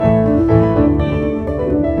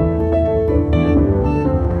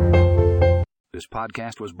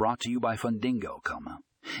podcast was brought to you by Fundingo,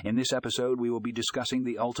 In this episode, we will be discussing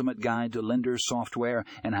the ultimate guide to lenders software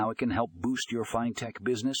and how it can help boost your fintech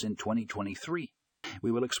business in 2023.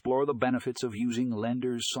 We will explore the benefits of using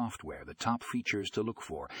lenders software, the top features to look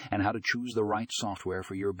for, and how to choose the right software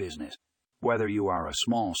for your business. Whether you are a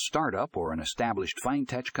small startup or an established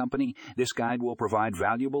fintech company, this guide will provide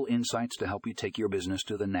valuable insights to help you take your business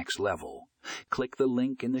to the next level. Click the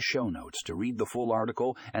link in the show notes to read the full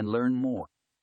article and learn more.